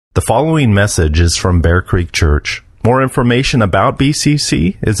The following message is from Bear Creek Church. More information about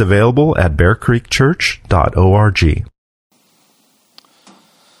BCC is available at bearcreekchurch.org.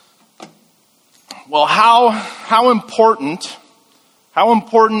 Well, how important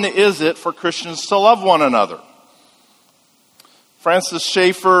is it for Christians to love one another? Francis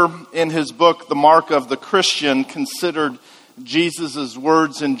Schaeffer, in his book, The Mark of the Christian, considered Jesus'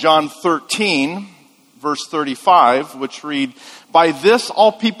 words in John 13, verse 35, which read, "By this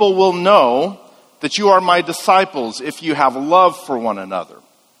all people will know that you are my disciples if you have love for one another."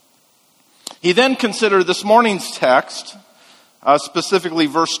 He then considered this morning's text, specifically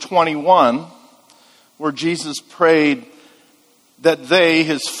verse 21, where Jesus prayed that they,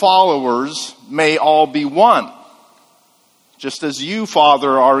 his followers, may all be one. Just as you,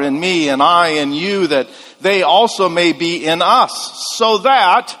 Father, are in me and I in you, that they also may be in us, so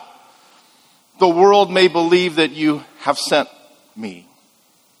that the world may believe that you have sent me.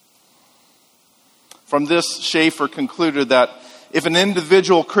 From this, Schaeffer concluded that if an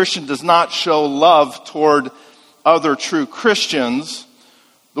individual Christian does not show love toward other true Christians,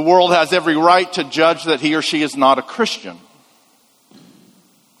 the world has every right to judge that he or she is not a Christian.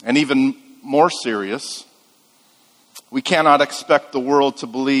 And even more serious, we cannot expect the world to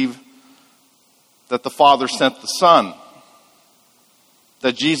believe that the Father sent the Son,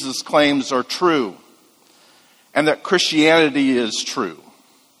 that Jesus' claims are true, and that Christianity is true,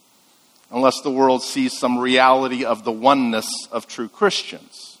 unless the world sees some reality of the oneness of true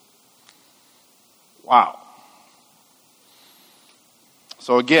Christians. Wow.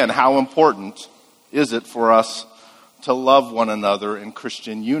 So again, how important is it for us to love one another in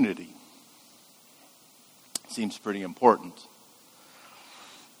Christian unity? Seems pretty important.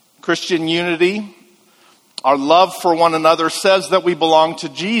 Christian unity, our love for one another, says that we belong to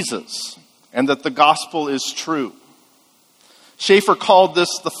Jesus and that the gospel is true. Schaeffer called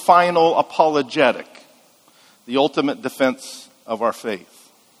this the final apologetic, the ultimate defense of our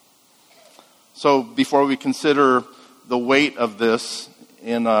faith. So before we consider the weight of this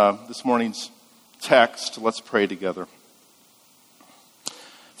in this morning's text, let's pray together.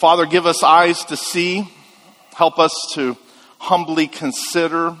 Father, give us eyes to see. Help us to humbly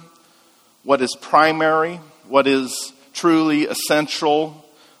consider what is primary, what is truly essential,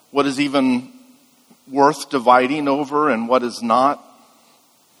 what is even worth dividing over, and what is not.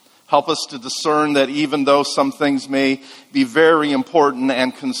 Help us to discern that even though some things may be very important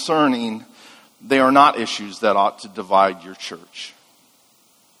and concerning, they are not issues that ought to divide your church.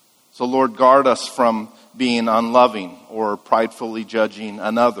 So Lord, guard us from being unloving or pridefully judging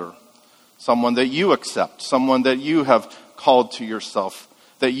another, someone that you accept, someone that you have called to yourself,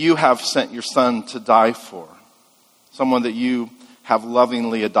 that you have sent your Son to die for, someone that you have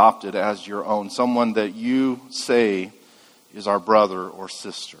lovingly adopted as your own, someone that you say is our brother or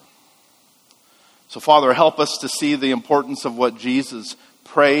sister. So Father, help us to see the importance of what Jesus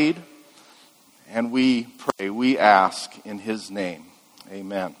prayed, and we pray, we ask in his name.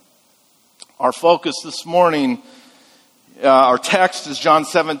 Amen. Our focus this morning, our text is John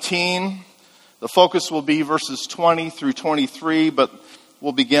 17. The focus will be verses 20 through 23, but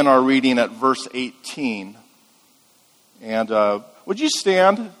we'll begin our reading at verse 18. And would you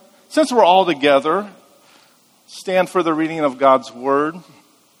stand? Since we're all together, stand for the reading of God's word.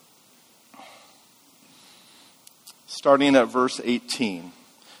 Starting at verse 18.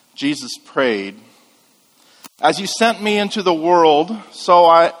 Jesus prayed, "As you sent me into the world, so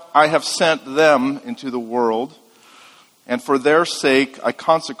I have sent them into the world. And for their sake I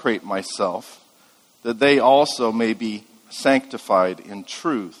consecrate myself, that they also may be sanctified in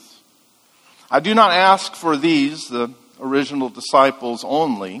truth. I do not ask for these, the original disciples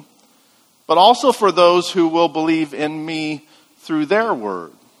only, but also for those who will believe in me through their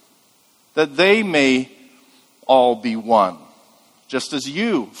word, that they may all be one, just as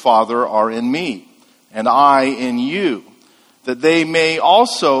you, Father, are in me, and I in you, that they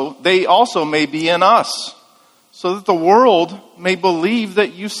also may be in us, so that the world may believe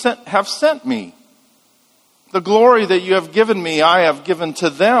that you have sent me. The glory that you have given me, I have given to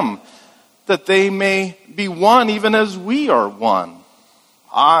them, that they may be one even as we are one.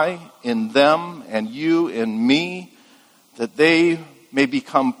 I in them and you in me, that they may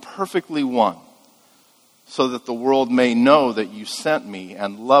become perfectly one, so that the world may know that you sent me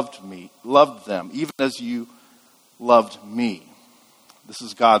and loved them, even as you loved me." This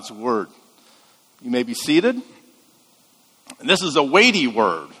is God's word. You may be seated. And this is a weighty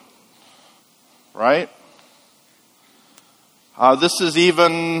word, right? This is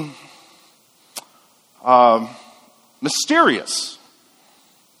even mysterious.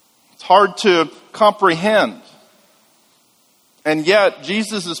 It's hard to comprehend. And yet,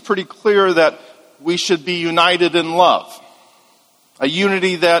 Jesus is pretty clear that we should be united in love. A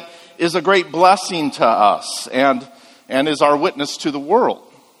unity that is a great blessing to us and is our witness to the world.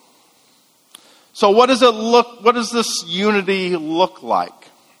 So what does this unity look like?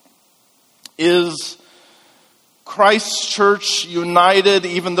 Is Christ's church united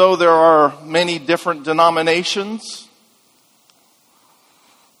even though there are many different denominations?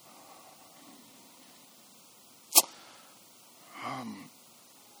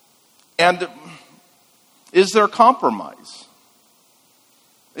 And is there compromise?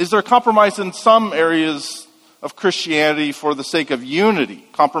 Is there compromise in some areas of Christianity for the sake of unity,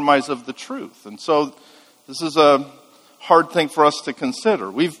 compromise of the truth? And so this is a hard thing for us to consider.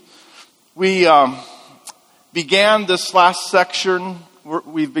 We began this last section.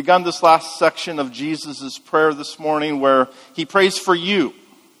 We've begun this last section of Jesus' prayer this morning where he prays for you.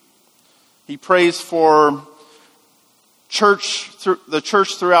 He prays for the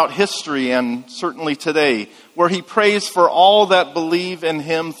church throughout history and certainly today, where he prays for all that believe in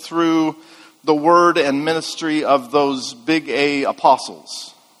him through the word and ministry of those big A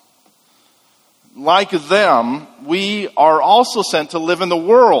apostles. Like them, we are also sent to live in the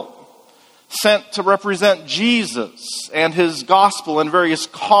world, sent to represent Jesus and his gospel in various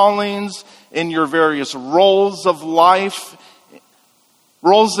callings, in your various roles of life,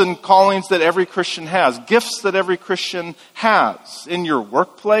 roles and callings that every Christian has, gifts that every Christian has, in your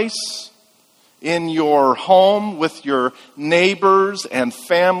workplace, in your home, with your neighbors and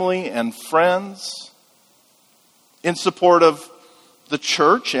family and friends, in support of the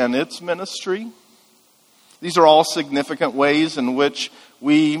church and its ministry. These are all significant ways in which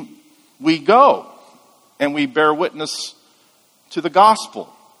we go and we bear witness to the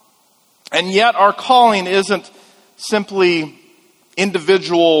gospel. And yet our calling isn't simply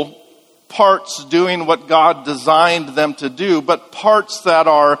individual parts doing what God designed them to do, but parts that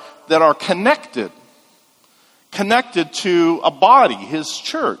are connected to a body, his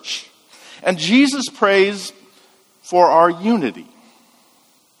church. And Jesus prays for our unity,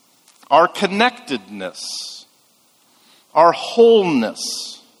 our connectedness, our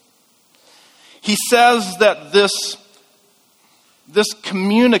wholeness. He says that this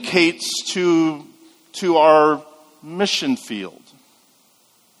communicates to our mission field,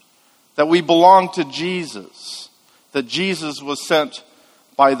 that we belong to Jesus, that Jesus was sent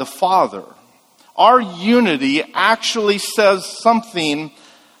by the Father. Our unity actually says something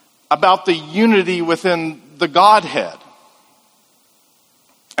about the unity within the Godhead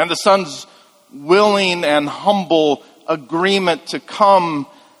and the Son's willing and humble agreement to come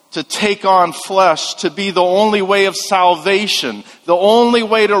to take on flesh, to be the only way of salvation, the only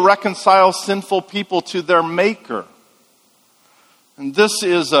way to reconcile sinful people to their Maker. And this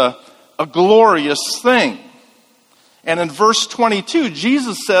is a glorious thing. And in verse 22,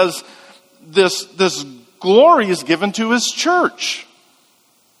 Jesus says this glory is given to his church.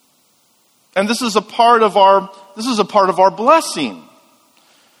 And this is a part of our blessing,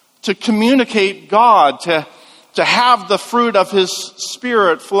 to communicate God, to have the fruit of his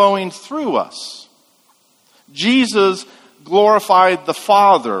Spirit flowing through us. Jesus glorified the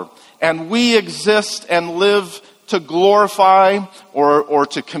Father, and we exist and live to glorify or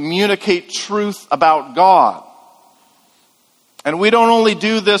to communicate truth about God. And we don't only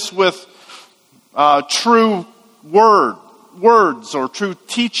do this with true words or true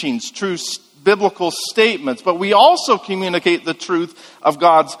teachings, true biblical statements, but we also communicate the truth of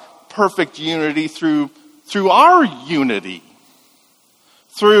God's perfect unity through our unity,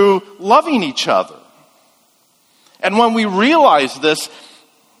 through loving each other. And when we realize this,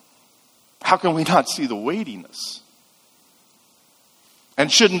 how can we not see the weightiness?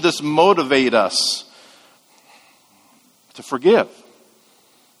 And shouldn't this motivate us to forgive,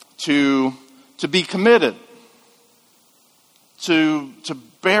 to be committed, to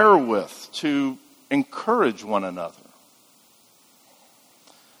bear with, to encourage one another?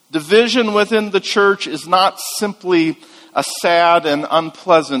 Division within the church is not simply a sad and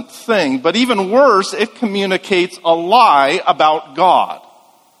unpleasant thing, but even worse, it communicates a lie about God.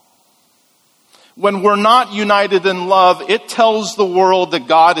 When we're not united in love, it tells the world that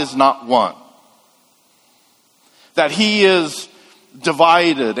God is not one, that he is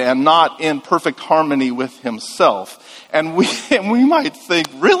divided and not in perfect harmony with himself. And we might think,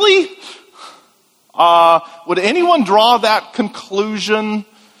 really? Would anyone draw that conclusion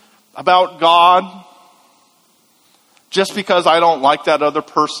about God just because I don't like that other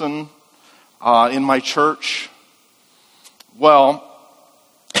person in my church? Well,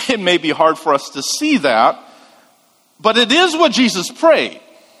 it may be hard for us to see that, but it is what Jesus prayed.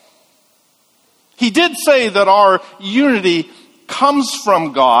 He did say that our unity comes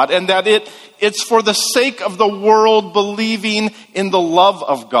from God, and that it's for the sake of the world believing in the love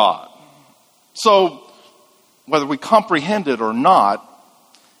of God. So, whether we comprehend it or not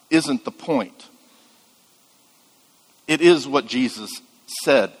isn't the point. It is what Jesus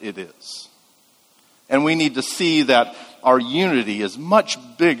said it is. And we need to see that our unity is much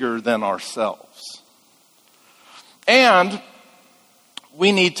bigger than ourselves. And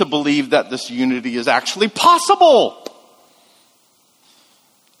we need to believe that this unity is actually possible.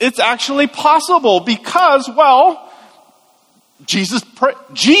 It's actually possible because, well, Jesus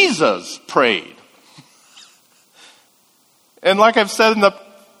prayed. And like I've said in the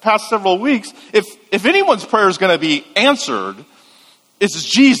past several weeks, if anyone's prayer is going to be answered, it's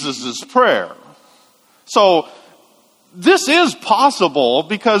Jesus' prayer. So this is possible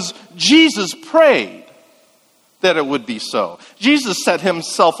because Jesus prayed that it would be so. Jesus set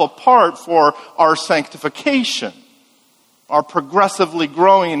himself apart for our sanctification, our progressively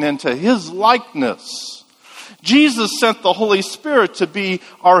growing into his likeness. Jesus sent the Holy Spirit to be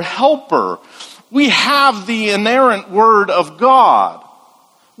our helper. We have the inerrant Word of God.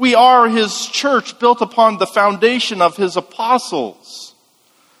 We are his church built upon the foundation of his apostles.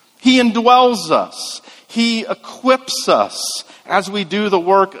 He indwells us. He equips us as we do the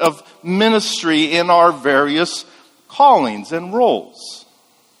work of ministry in our various callings and roles.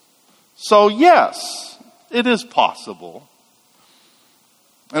 So yes, it is possible.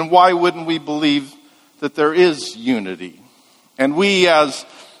 And why wouldn't we believe that there is unity? And we as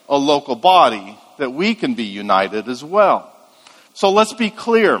a local body, that we can be united as well. So let's be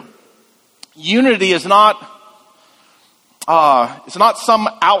clear. Unity is not some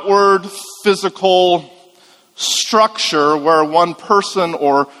outward physical structure where one person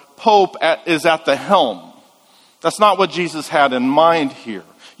or pope is at the helm. That's not what Jesus had in mind here.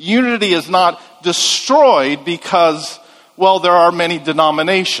 Unity is not destroyed because, well, there are many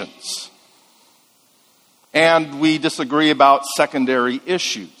denominations. And we disagree about secondary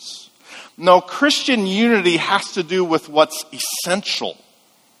issues. No, Christian unity has to do with what's essential.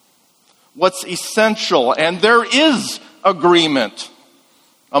 What's essential. And there is agreement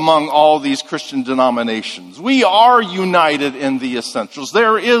among all these Christian denominations. We are united in the essentials.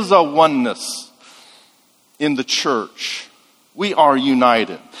 There is a oneness in the church. We are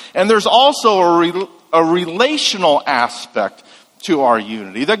united. And there's also a relational aspect to our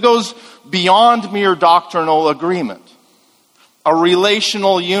unity that goes beyond mere doctrinal agreement. A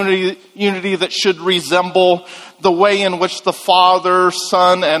relational unity that should resemble the way in which the Father,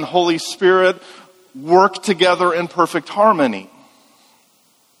 Son, and Holy Spirit work together in perfect harmony.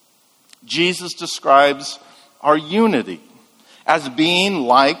 Jesus describes our unity as being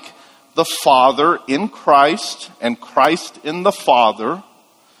like the Father in Christ and Christ in the Father,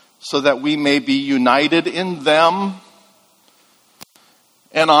 so that we may be united in them.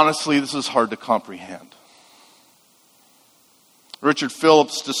 And honestly, this is hard to comprehend. Richard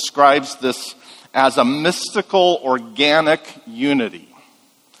Phillips describes this as a mystical, organic unity.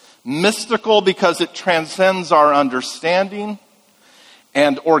 Mystical because it transcends our understanding,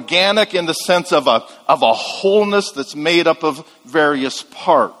 and organic in the sense of a wholeness that's made up of various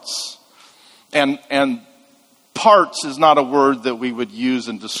parts. And parts is not a word that we would use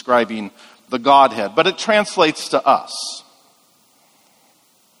in describing the Godhead, but it translates to us.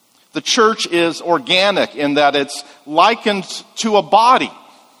 The church is organic in that it's likened to a body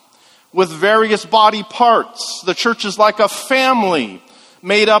with various body parts. The church is like a family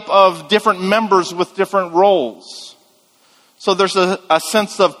made up of different members with different roles. So there's a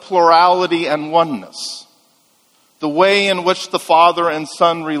sense of plurality and oneness. The way in which the Father and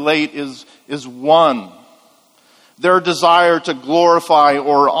Son relate is one. Their desire to glorify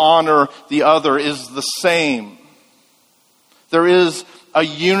or honor the other is the same. There is a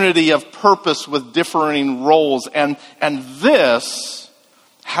unity of purpose with differing roles, and this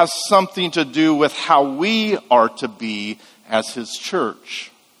has something to do with how we are to be as his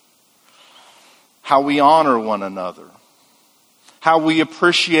church. How we honor one another. How we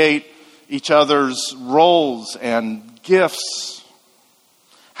appreciate each other's roles and gifts.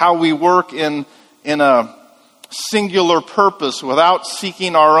 How we work in a singular purpose without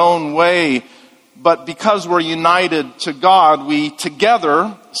seeking our own way, but because we're united to God, we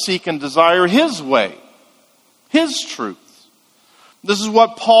together seek and desire his way, his truth. This is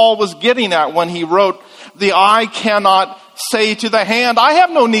what Paul was getting at when he wrote, "The eye cannot say to the hand, I have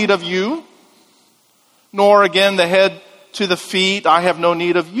no need of you, nor again the head to the feet, I have no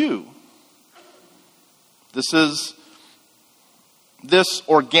need of you." This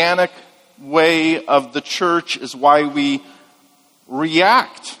organic way of the church is why we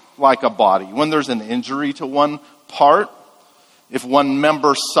react like a body. When there's an injury to one part, If one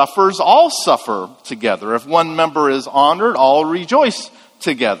member suffers, all suffer together. If one member is honored, all rejoice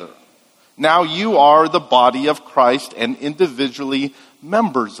together. Now you are the body of Christ and individually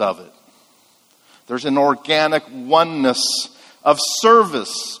members of it. There's an organic oneness of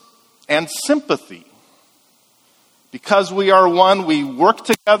service and sympathy. Because we are one, we work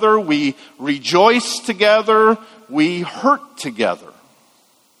together, we rejoice together, we hurt together.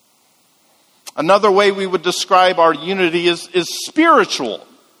 Another way we would describe our unity is spiritual.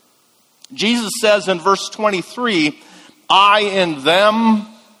 Jesus says in verse 23, I in them,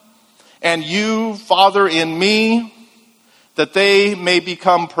 and you, Father, in me, that they may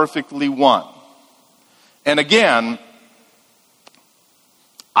become perfectly one. And again,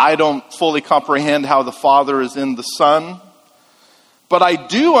 I don't fully comprehend how the Father is in the Son, but I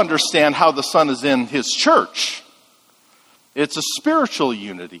do understand how the Son is in His church. It's a spiritual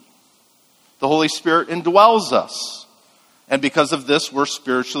unity. The Holy Spirit indwells us. And because of this, we're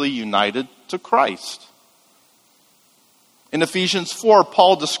spiritually united to Christ. In Ephesians 4,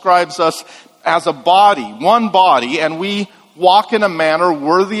 Paul describes us as a body, one body, and we walk in a manner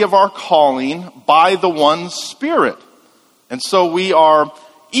worthy of our calling by the one Spirit. And so we are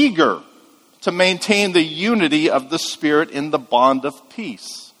eager to maintain the unity of the Spirit in the bond of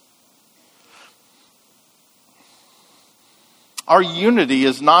peace. Our unity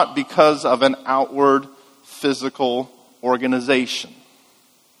is not because of an outward physical organization.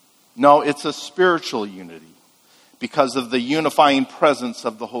 No, it's a spiritual unity because of the unifying presence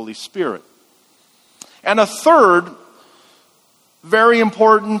of the Holy Spirit. And a third, very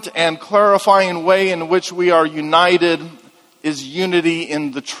important and clarifying way in which we are united is unity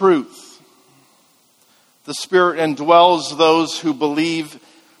in the truth. The Spirit indwells those who believe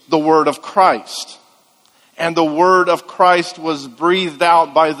the word of Christ. And the word of Christ was breathed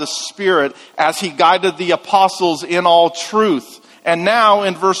out by the Spirit as He guided the apostles in all truth. And now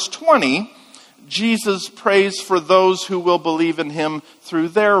in verse 20, Jesus prays for those who will believe in Him through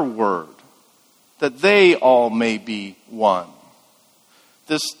their word, that they all may be one.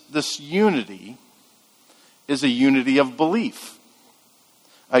 This unity is a unity of belief,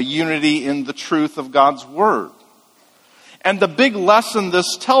 a unity in the truth of God's word. And the big lesson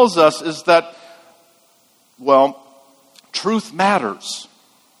this tells us is that, well, truth matters.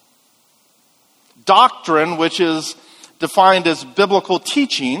 Doctrine, which is defined as biblical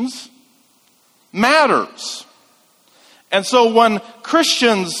teachings, matters. And so when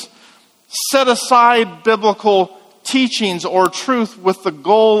Christians set aside biblical teachings or truth with the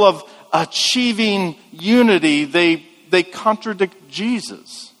goal of achieving unity, they contradict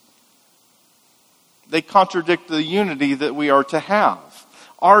Jesus. They contradict the unity that we are to have.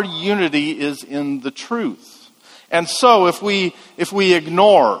 Our unity is in the truth. And so if we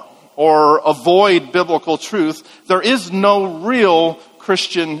ignore or avoid biblical truth, there is no real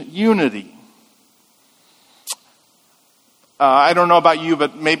Christian unity. I don't know about you,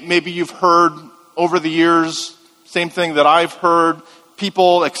 but maybe you've heard over the years, same thing that I've heard,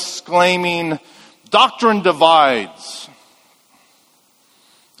 people exclaiming, "Doctrine divides,"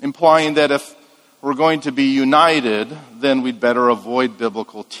 implying that if we're going to be united, then we'd better avoid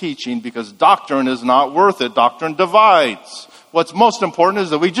biblical teaching because doctrine is not worth it. Doctrine divides. What's most important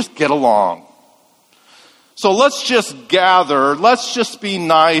is that we just get along. So let's just gather. Let's just be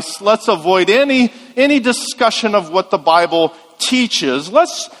nice. Let's avoid any discussion of what the Bible teaches.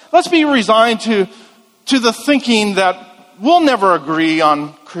 Let's be resigned to the thinking that we'll never agree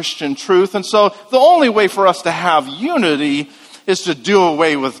on Christian truth. And so the only way for us to have unity is to do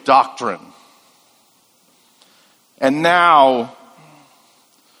away with doctrine. And now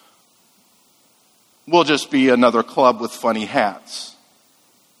we'll just be another club with funny hats.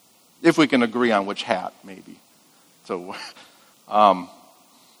 If we can agree on which hat, maybe. So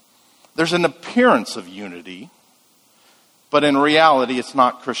there's an appearance of unity, but in reality, it's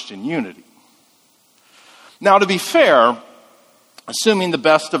not Christian unity. Now, to be fair, assuming the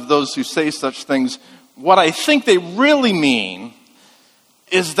best of those who say such things, what I think they really mean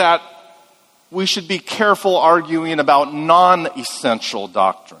is that we should be careful arguing about non-essential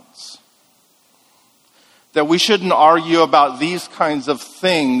doctrines. That we shouldn't argue about these kinds of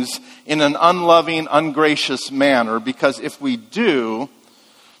things in an unloving, ungracious manner, because if we do,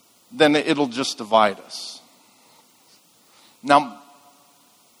 then it'll just divide us. Now,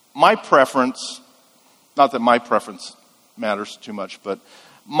 my preference, not that my preference matters too much, but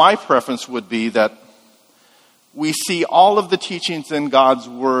my preference would be that we see all of the teachings in God's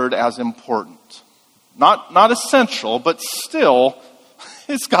Word as important. Not essential, but still,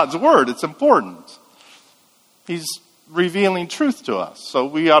 it's God's Word. It's important. He's revealing truth to us, so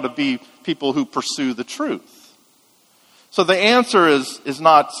we ought to be people who pursue the truth. So the answer is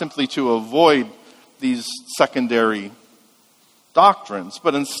not simply to avoid these secondary doctrines,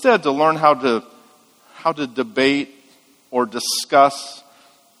 but instead to learn how to debate or discuss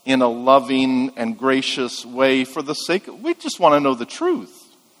in a loving and gracious way for the sake of, we just want to know the truth.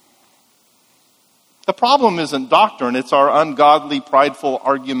 The problem isn't doctrine, it's our ungodly, prideful,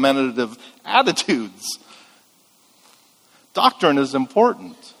 argumentative attitudes. Doctrine is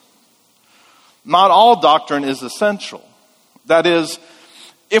important. Not all doctrine is essential. That is,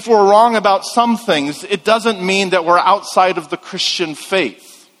 if we're wrong about some things, it doesn't mean that we're outside of the Christian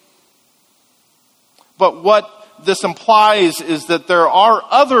faith. But what this implies is that there are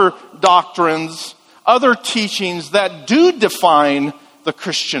other doctrines, other teachings that do define the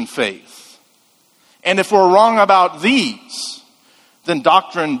Christian faith. And if we're wrong about these, then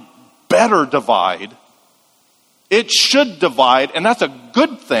doctrine better divide. It should divide, and that's a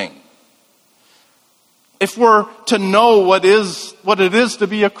good thing. If we're to know what it is to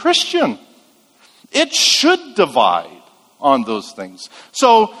be a Christian, it should divide on those things.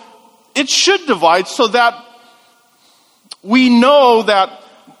 So it should divide so that we know that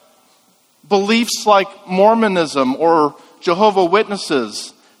beliefs like Mormonism or Jehovah's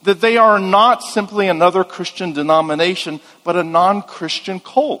Witnesses, that they are not simply another Christian denomination, but a non-Christian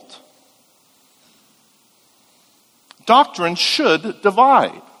cult. Doctrine should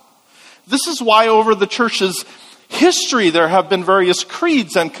divide. This is why over the church's history there have been various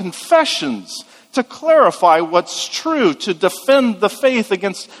creeds and confessions to clarify what's true, to defend the faith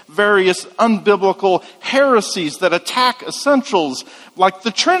against various unbiblical heresies that attack essentials like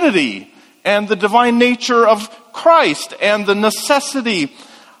the Trinity and the divine nature of Christ and the necessity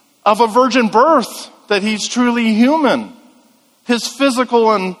of a virgin birth, that he's truly human, his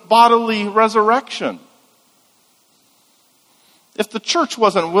physical and bodily resurrection. If the church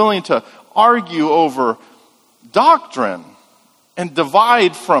wasn't willing to argue over doctrine and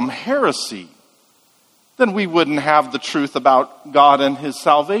divide from heresy, then we wouldn't have the truth about God and his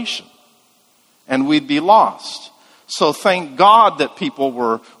salvation, and we'd be lost. So thank God that people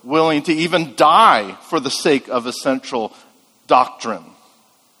were willing to even die for the sake of essential doctrine,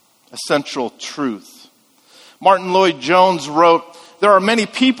 essential truth. Martin Lloyd-Jones wrote, "There are many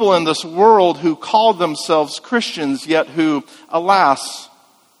people in this world who call themselves Christians, yet who, alas,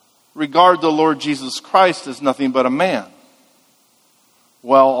 regard the Lord Jesus Christ as nothing but a man.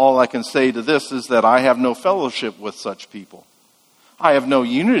 Well, all I can say to this is that I have no fellowship with such people. I have no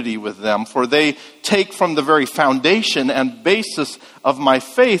unity with them, for they take from the very foundation and basis of my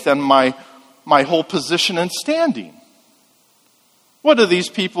faith and my whole position and standing. What do these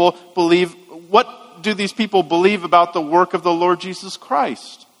people believe? What do these people believe about the work of the Lord Jesus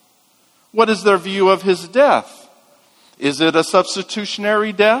Christ? What is their view of his death? Is it a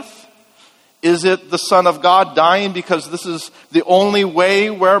substitutionary death? Is it the Son of God dying because this is the only way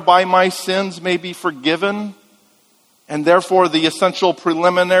whereby my sins may be forgiven, and therefore the essential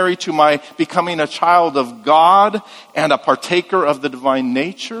preliminary to my becoming a child of God and a partaker of the divine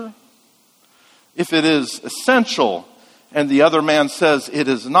nature? If it is essential and the other man says it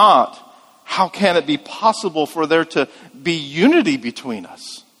is not, how can it be possible for there to be unity between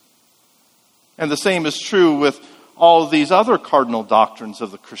us? And the same is true with all these other cardinal doctrines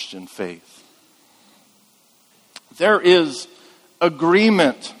of the Christian faith. There is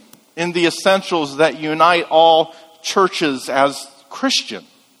agreement in the essentials that unite all churches as Christian.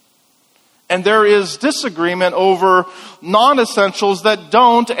 And there is disagreement over non-essentials that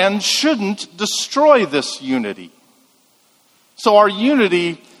don't and shouldn't destroy this unity. So our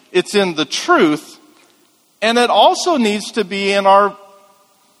unity, it's in the truth, and it also needs to be in our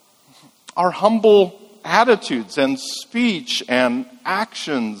humble attitudes and speech and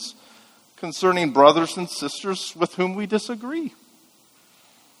actions concerning brothers and sisters with whom we disagree.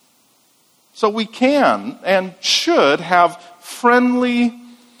 So we can and should have friendly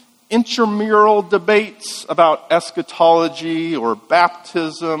intramural debates about eschatology or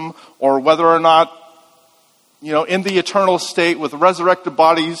baptism or whether or not, in the eternal state with resurrected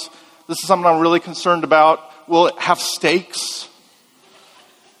bodies, this is something I'm really concerned about. Will it have stakes?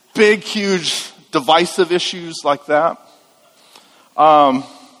 Big, huge, divisive issues like that.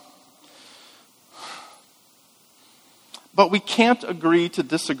 But we can't agree to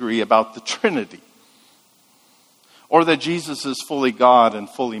disagree about the Trinity, or that Jesus is fully God and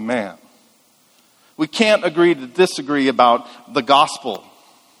fully man. We can't agree to disagree about the gospel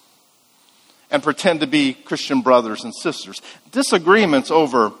and pretend to be Christian brothers and sisters. Disagreements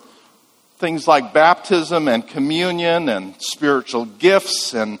over things like baptism and communion and spiritual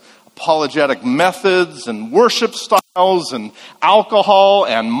gifts and apologetic methods and worship styles and alcohol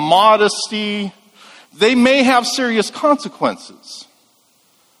and modesty, They may have serious consequences,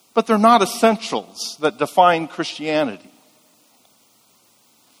 but they're not essentials that define Christianity.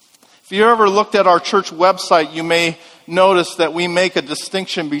 If you ever looked at our church website, you may notice that we make a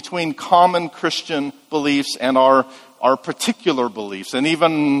distinction between common Christian beliefs and our particular beliefs, and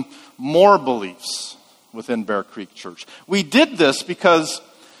even more beliefs within Bear Creek Church. We did this because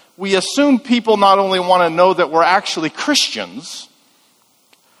we assume people not only want to know that we're actually Christians,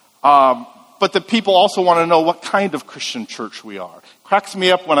 but that people also want to know what kind of Christian church we are. It cracks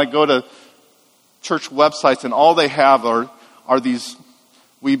me up when I go to church websites and all they have are these,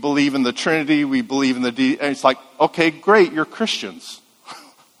 we believe in the Trinity, we believe in and it's like, okay, great, you're Christians.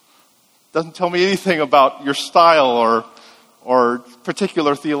 Doesn't tell me anything about your style or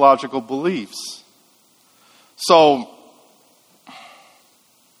particular theological beliefs. So,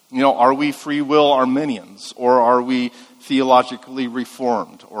 are we free will Arminians, or are we theologically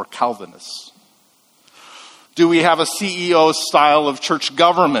reformed or Calvinists? Do we have a CEO style of church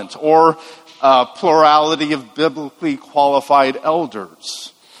government or a plurality of biblically qualified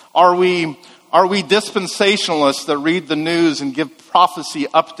elders? Are we dispensationalists that read the news and give prophecy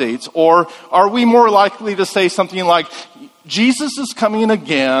updates? Or are we more likely to say something like, Jesus is coming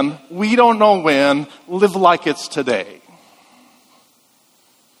again, we don't know when, live like it's today?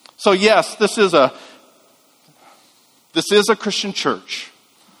 So yes, this is a Christian church.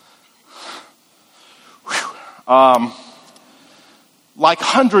 Like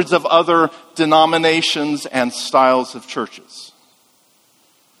hundreds of other denominations and styles of churches.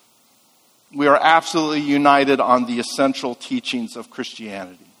 We are absolutely united on the essential teachings of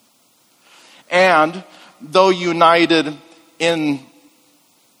Christianity. And though united in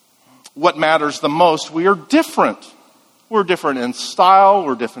what matters the most, we are different. We're different in style,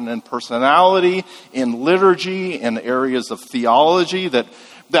 we're different in personality, in liturgy, in areas of theology that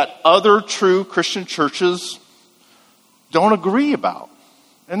other true Christian churches don't agree about.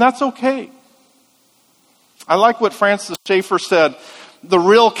 And that's okay. I like what Francis Schaeffer said. The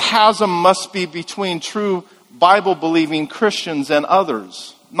real chasm must be between true Bible-believing Christians and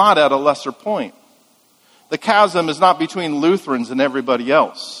others, not at a lesser point. The chasm is not between Lutherans and everybody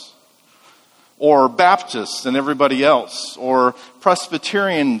else, or Baptists and everybody else, or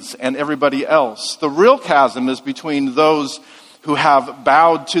Presbyterians and everybody else. The real chasm is between those who have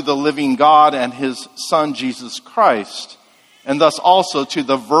bowed to the living God and His Son, Jesus Christ, and thus also to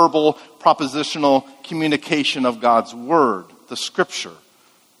the verbal, propositional communication of God's Word, the Scripture,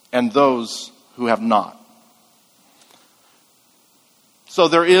 and those who have not. So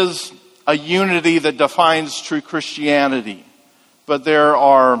there is a unity that defines true Christianity, but there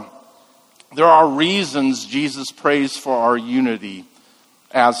are reasons Jesus prays for our unity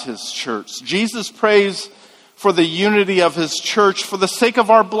as His church. Jesus prays for the unity of His church for the sake of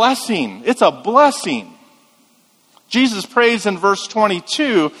our blessing. It's a blessing. Jesus prays in verse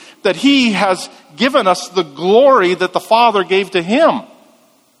 22 that He has given us the glory that the Father gave to Him.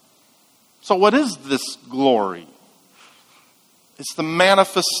 So what is this glory? It's the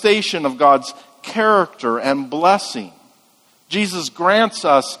manifestation of God's character and blessing. Jesus grants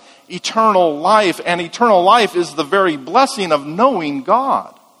us eternal life, and eternal life is the very blessing of knowing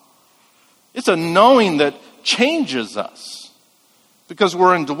God. It's a knowing that changes us because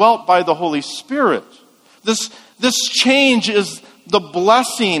we're indwelt by the Holy Spirit. This change is the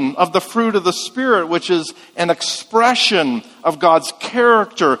blessing of the fruit of the Spirit, which is an expression of God's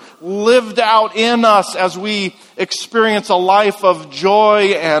character lived out in us as we experience a life of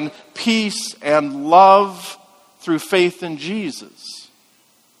joy and peace and love through faith in Jesus.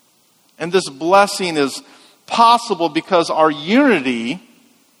 And this blessing is possible because our unity,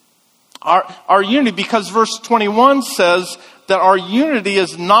 because verse 21 says that our unity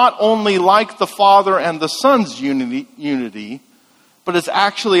is not only like the Father and the Son's unity, but it's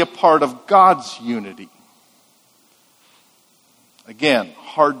actually a part of God's unity. Again,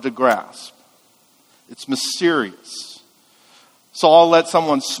 hard to grasp. It's mysterious. So I'll let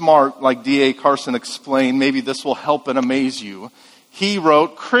someone smart like D.A. Carson explain. Maybe this will help and amaze you. He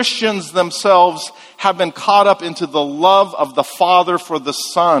wrote, Christians themselves have been caught up into the love of the Father for the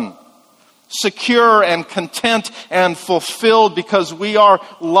Son. Secure and content and fulfilled because we are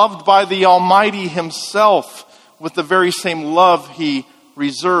loved by the Almighty Himself with the very same love He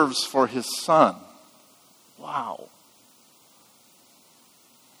reserves for His Son. Wow.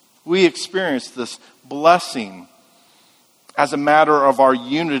 We experience this blessing as a matter of our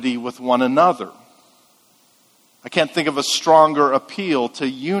unity with one another. I can't think of a stronger appeal to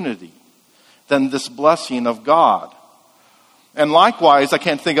unity than this blessing of God. And likewise, I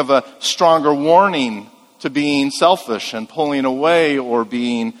can't think of a stronger warning to being selfish and pulling away or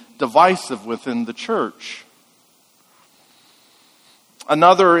being divisive within the church.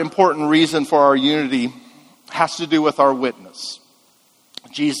 Another important reason for our unity has to do with our witness.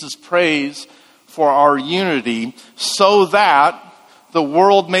 Jesus prays for our unity so that the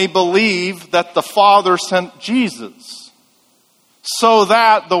world may believe that the Father sent Jesus. So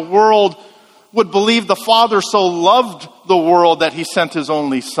that the world would believe the Father so loved the world that he sent his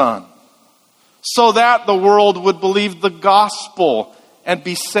only Son. So that the world would believe the gospel and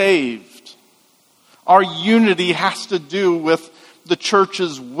be saved. Our unity has to do with the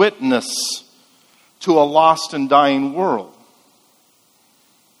church's witness to a lost and dying world.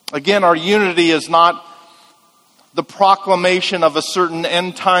 Again, our unity is not the proclamation of a certain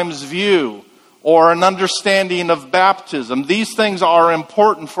end times view or an understanding of baptism. These things are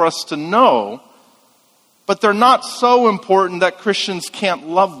important for us to know, but they're not so important that Christians can't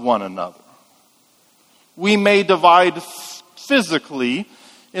love one another. We may divide physically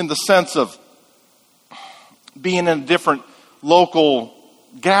in the sense of being in a different local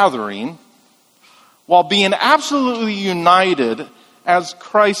gathering, while being absolutely united as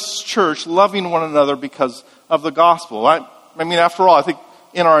Christ's church, loving one another because of the gospel. I mean, after all, I think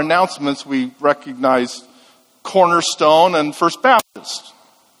in our announcements we recognize Cornerstone and First Baptist.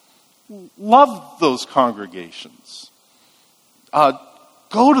 Love those congregations.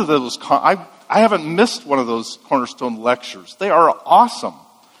 Go to those. I haven't missed one of those Cornerstone lectures. They are awesome.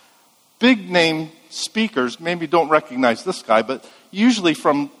 Big name speakers. Maybe don't recognize this guy, but usually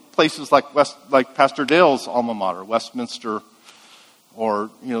from places like Pastor Dale's alma mater, Westminster, or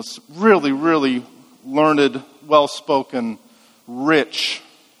really, really learned, well-spoken, rich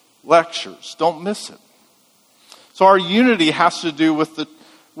lectures. Don't miss it. So our unity has to do with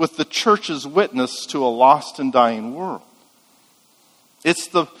the church's witness to a lost and dying world.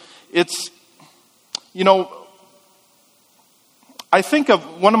 I think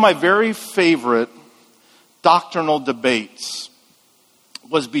of one of my very favorite doctrinal debates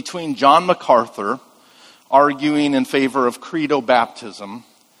was between John MacArthur, arguing in favor of credo baptism,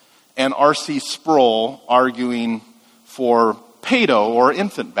 and R.C. Sproul arguing for pedo or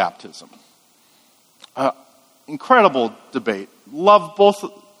infant baptism. Incredible debate. Love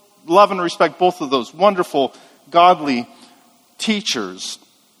and respect both of those wonderful, godly teachers.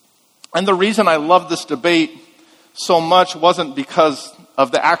 And the reason I love this debate so much wasn't because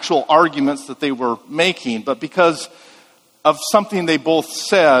of the actual arguments that they were making, but because of something they both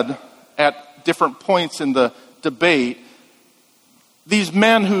said at different points in the debate. These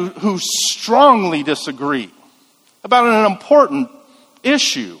men who strongly disagree about an important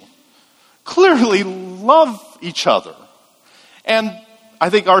issue clearly love each other. And I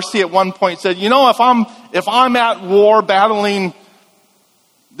think R.C. at one point said, if I'm at war battling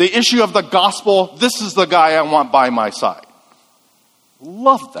the issue of the gospel, this is the guy I want by my side.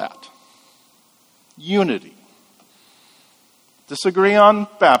 Love that. Unity. Disagree on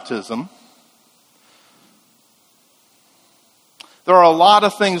baptism. There are a lot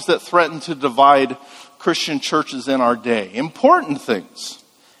of things that threaten to divide Christian churches in our day. Important things.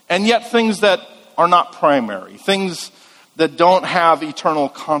 And yet things that are not primary. Things that don't have eternal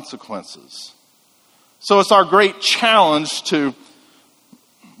consequences. So it's our great challenge to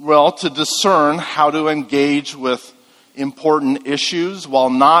discern how to engage with important issues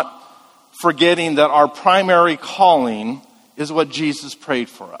while not forgetting that our primary calling is what Jesus prayed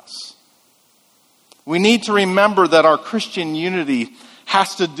for us. We need to remember that our Christian unity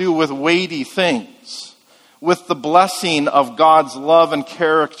has to do with weighty things, with the blessing of God's love and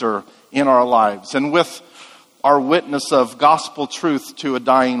character in our lives, and with our witness of gospel truth to a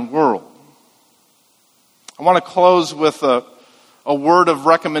dying world. I want to close with a word of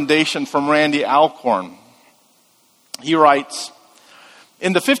recommendation from Randy Alcorn. He writes,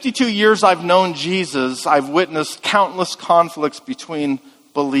 "In the 52 years I've known Jesus, I've witnessed countless conflicts between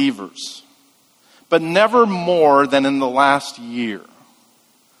believers, but never more than in the last year.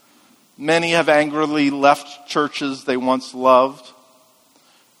 Many have angrily left churches they once loved.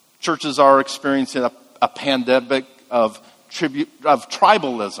 Churches are experiencing a pandemic of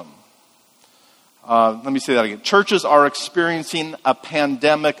tribalism. Let me say that again. Churches are experiencing a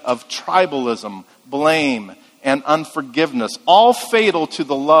pandemic of tribalism, blame, and unforgiveness, all fatal to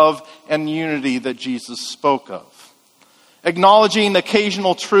the love and unity that Jesus spoke of. Acknowledging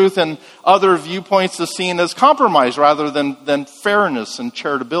occasional truth and other viewpoints is seen as compromise rather than fairness and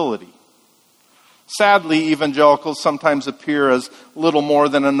charitability. Sadly, evangelicals sometimes appear as little more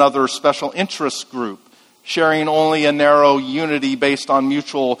than another special interest group, sharing only a narrow unity based on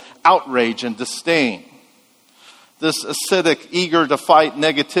mutual outrage and disdain. This acidic, eager to fight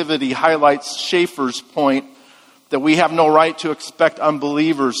negativity highlights Schaeffer's point that we have no right to expect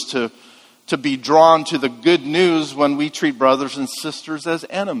unbelievers to be drawn to the good news when we treat brothers and sisters as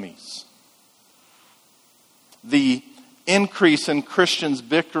enemies. The increase in Christians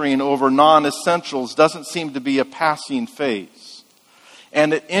bickering over non-essentials doesn't seem to be a passing phase,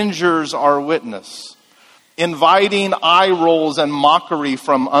 and it injures our witness, inviting eye rolls and mockery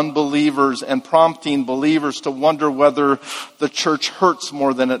from unbelievers and prompting believers to wonder whether the church hurts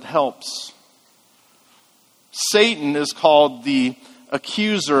more than it helps. Satan is called the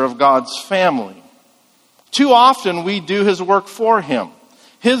accuser of God's family. Too often we do his work for him.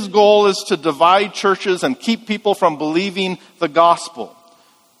 His goal is to divide churches and keep people from believing the gospel.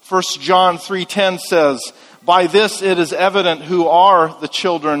 1 John 3:10 says, "By this it is evident who are the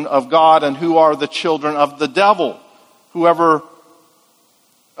children of God and who are the children of the devil. Whoever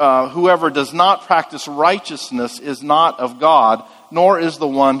does not practice righteousness is not of God, nor is the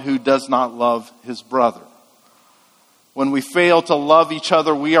one who does not love his brother." When we fail to love each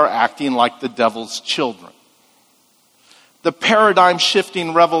other, we are acting like the devil's children. The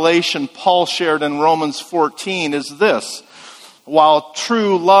paradigm-shifting revelation Paul shared in Romans 14 is this: while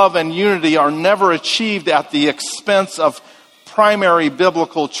true love and unity are never achieved at the expense of primary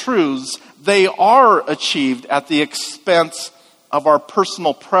biblical truths, they are achieved at the expense of our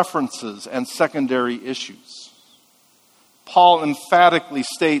personal preferences and secondary issues. Paul emphatically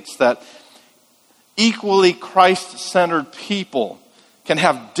states that equally Christ-centered people can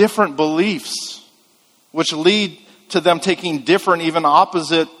have different beliefs, which lead to them taking different, even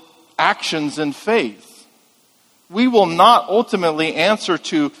opposite actions in faith. We will not ultimately answer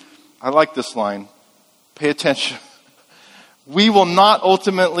to, I like this line, pay attention. We will not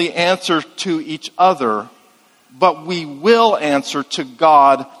ultimately answer to each other, but we will answer to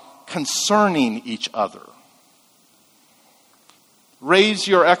God concerning each other. Raise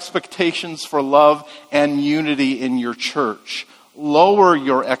your expectations for love and unity in your church. Lower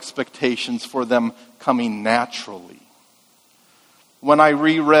your expectations for them coming naturally. When I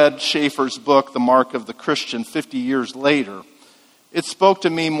reread Schaeffer's book, The Mark of the Christian, 50 years later, it spoke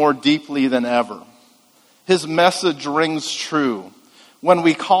to me more deeply than ever. His message rings true. When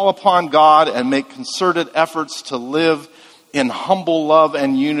we call upon God and make concerted efforts to live in humble love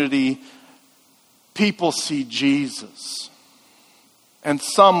and unity, people see Jesus. And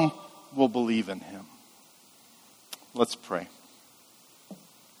some will believe in him. Let's pray.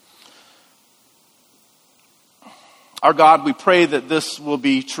 Our God, we pray that this will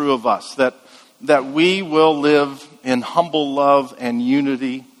be true of us, that we will live in humble love and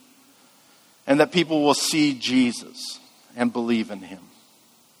unity, and that people will see Jesus and believe in him.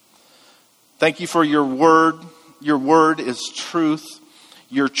 Thank you for your word. Your word is truth.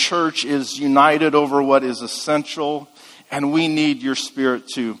 Your church is united over what is essential, and we need your Spirit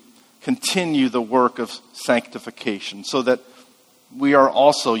to continue the work of sanctification so that we are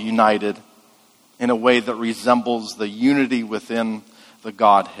also united in a way that resembles the unity within the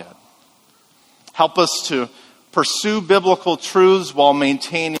Godhead. Help us to pursue biblical truths while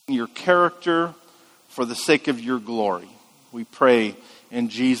maintaining your character for the sake of your glory. We pray in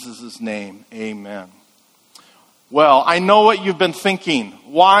Jesus' name, amen. Well, I know what you've been thinking.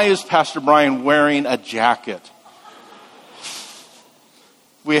 Why is Pastor Brian wearing a jacket?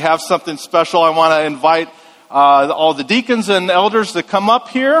 We have something special. I want to invite all the deacons and elders to come up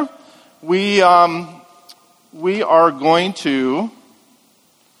here. We are going to...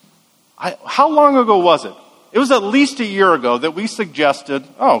 how long ago was it? It was at least a year ago that we suggested...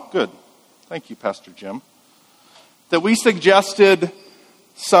 Oh, good. Thank you, Pastor Jim. That we suggested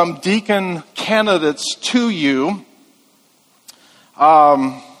some deacon candidates to you.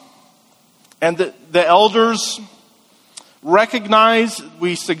 And the elders recognize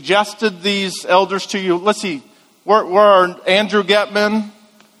we suggested these elders to you. Let's see. Where are Andrew Getman?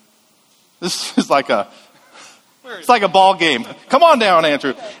 This is like a ball game. Come on down,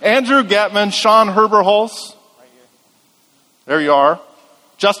 Andrew. Andrew Getman, Sean Herberholz. Right here. There you are.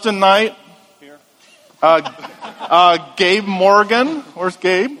 Justin Knight. Here. Gabe Morgan. Where's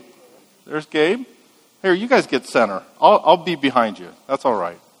Gabe? There's Gabe. Here, you guys get center. I'll be behind you. That's all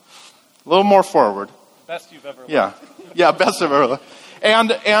right. A little more forward. Best you've ever lived. Yeah, best I've ever lived.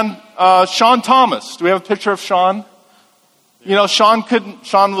 And Sean Thomas. Do we have a picture of Sean? You know, Sean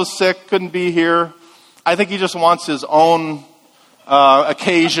was sick, couldn't be here. I think he just wants his own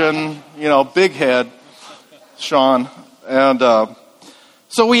occasion, big head, Sean. And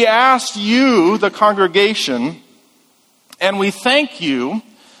so we asked you, the congregation, and we thank you.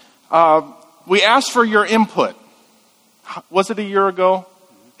 We asked for your input. Was it a year ago?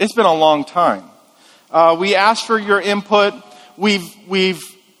 It's been a long time. We asked for your input. We've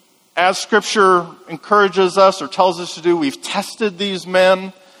as Scripture encourages us or tells us to do, we've tested these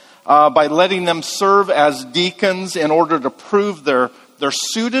men by letting them serve as deacons in order to prove their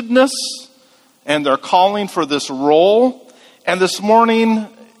suitedness and their calling for this role. And this morning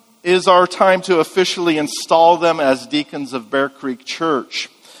is our time to officially install them as deacons of Bear Creek Church.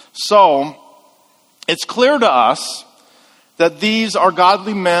 So, it's clear to us that these are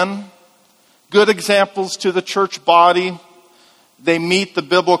godly men, good examples to the church body. They meet the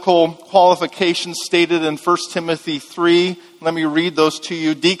biblical qualifications stated in 1 Timothy 3. Let me read those to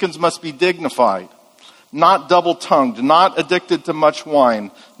you. Deacons must be dignified, not double-tongued, not addicted to much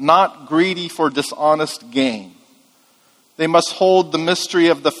wine, not greedy for dishonest gain. They must hold the mystery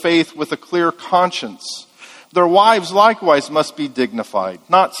of the faith with a clear conscience. Their wives likewise must be dignified,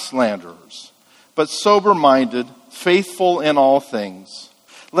 not slanderers, but sober-minded, faithful in all things.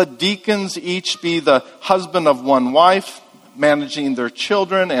 Let deacons each be the husband of one wife, managing their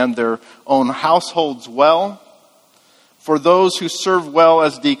children and their own households well. For those who serve well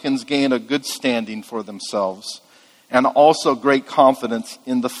as deacons gain a good standing for themselves and also great confidence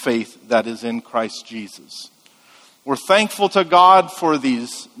in the faith that is in Christ Jesus. We're thankful to God for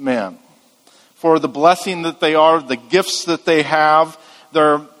these men, for the blessing that they are, the gifts that they have,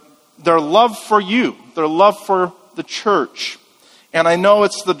 their love for you, their love for the church. And I know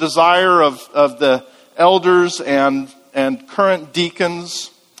it's the desire of the elders and current deacons.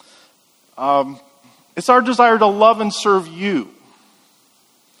 It's our desire to love and serve you.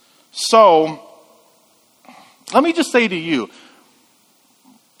 So, let me just say to you,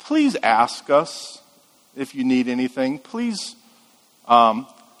 please ask us if you need anything. Please, my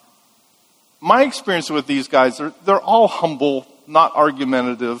experience with these guys, they're all humble, not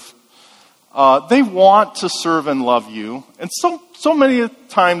argumentative. They want to serve and love you. And so many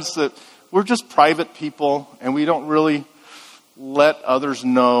times that we're just private people and we don't really let others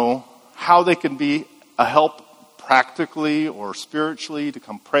know how they can be a help practically or spiritually to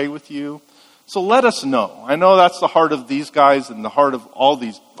come pray with you. So let us know. I know that's the heart of these guys and the heart of all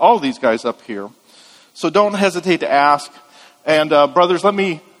these guys up here. So don't hesitate to ask. And brothers, let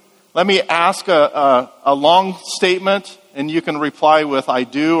me ask a long statement, and you can reply with "I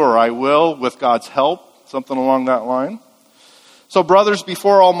do" or "I will" with God's help, something along that line. So brothers,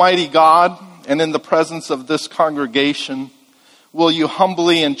 before Almighty God and in the presence of this congregation, will you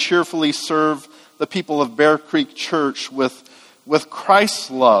humbly and cheerfully serve the people of Bear Creek Church with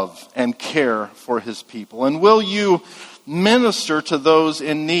Christ's love and care for his people? And will you minister to those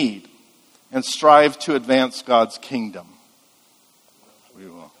in need and strive to advance God's kingdom? We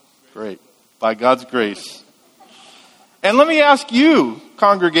will. Great. By God's grace. And let me ask you,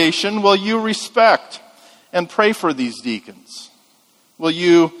 congregation, will you respect and pray for these deacons? Will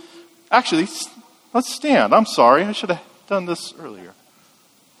you, actually, let's stand. I'm sorry, I should have done this earlier.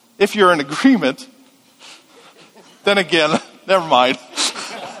 If you're in agreement, then again, never mind.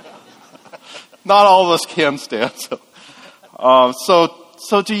 Not all of us can stand.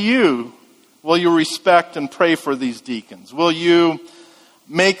 So to you, will you respect and pray for these deacons? Will you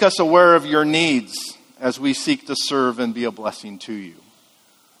make us aware of your needs as we seek to serve and be a blessing to you?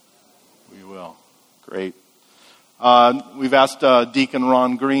 We will. Great. We've asked Deacon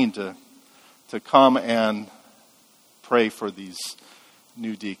Ron Green to come and pray for these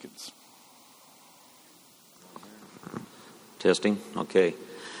new deacons. Testing? Okay.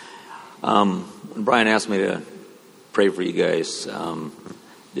 When Brian asked me to pray for you guys,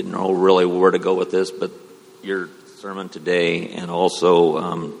 didn't know really where to go with this, but your sermon today and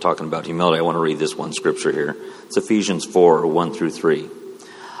also talking about humility, I want to read this one scripture here. It's Ephesians 4, 1 through 3.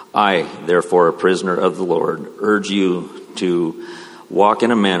 I, therefore, a prisoner of the Lord, urge you to walk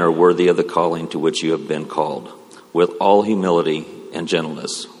in a manner worthy of the calling to which you have been called, with all humility and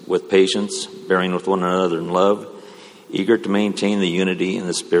gentleness, with patience, bearing with one another in love, eager to maintain the unity in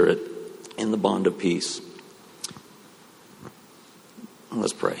the Spirit in the bond of peace.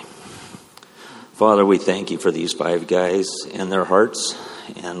 Let's pray. Father, we thank you for these 5 guys and their hearts.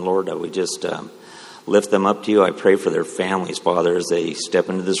 And Lord, we just lift them up to you. I pray for their families, Father, as they step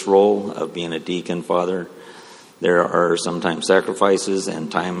into this role of being a deacon, Father. There are sometimes sacrifices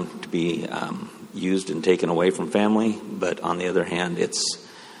and time to be used and taken away from family. But on the other hand,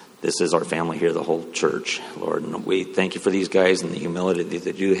 this is our family here, the whole church, Lord. And we thank you for these guys and the humility that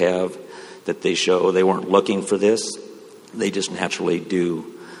they do have, that they show. They weren't looking for this. They just naturally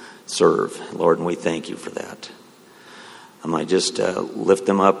do serve, Lord, and we thank you for that. I just lift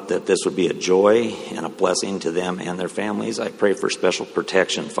them up, that this would be a joy and a blessing to them and their families. I pray for special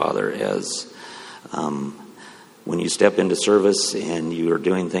protection, Father, as when you step into service and you are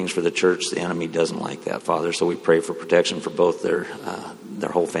doing things for the church, the enemy doesn't like that, Father. So we pray for protection for both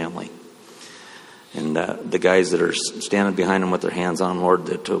their whole family. And the guys that are standing behind them with their hands on them, Lord,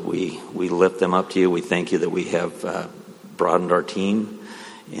 that we lift them up to you. We thank you that we have broadened our team.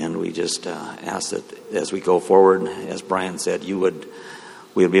 And we just ask that as we go forward, as Brian said, we would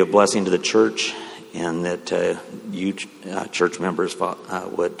be a blessing to the church, and that you church members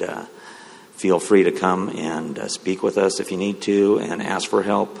would feel free to come and speak with us if you need to and ask for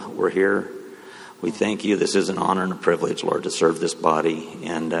help. We're here. We thank you. This is an honor and a privilege, Lord, to serve this body.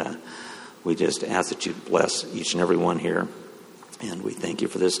 And we just ask that you bless each and every one here. And we thank you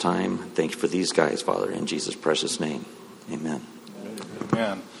for this time. Thank you for these guys, Father, in Jesus' precious name. Amen.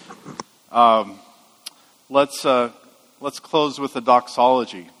 Amen. Let's close with a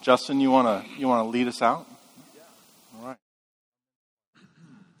doxology. Justin, you want to lead us out? All right.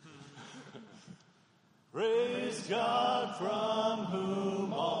 Praise God from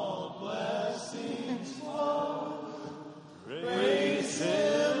whom all blessings flow. Praise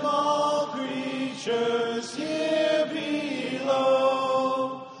Him, all creatures here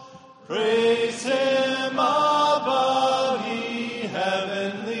below. Praise Him above, ye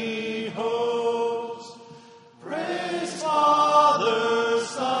heavenly hosts. Praise Father,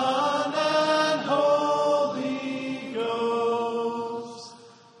 Son, and Holy Ghost.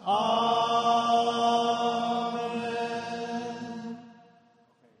 Amen.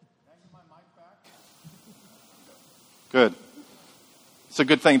 Good. It's a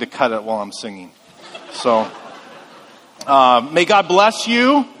good thing to cut it while I'm singing. So, may God bless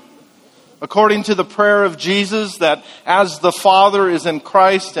you according to the prayer of Jesus, that as the Father is in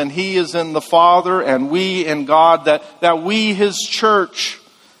Christ and He is in the Father and we in God, that we, His church,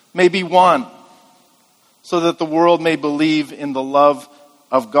 may be one, so that the world may believe in the love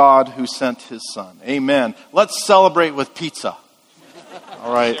of God who sent His Son. Amen. Let's celebrate with pizza.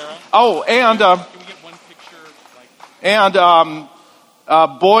 All right. Oh, and Can we get one picture?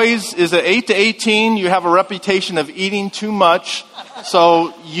 Boys, is it 8 to 18? You have a reputation of eating too much.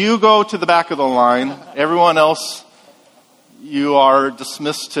 So you go to the back of the line. Everyone else, you are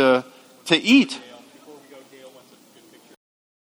dismissed to eat.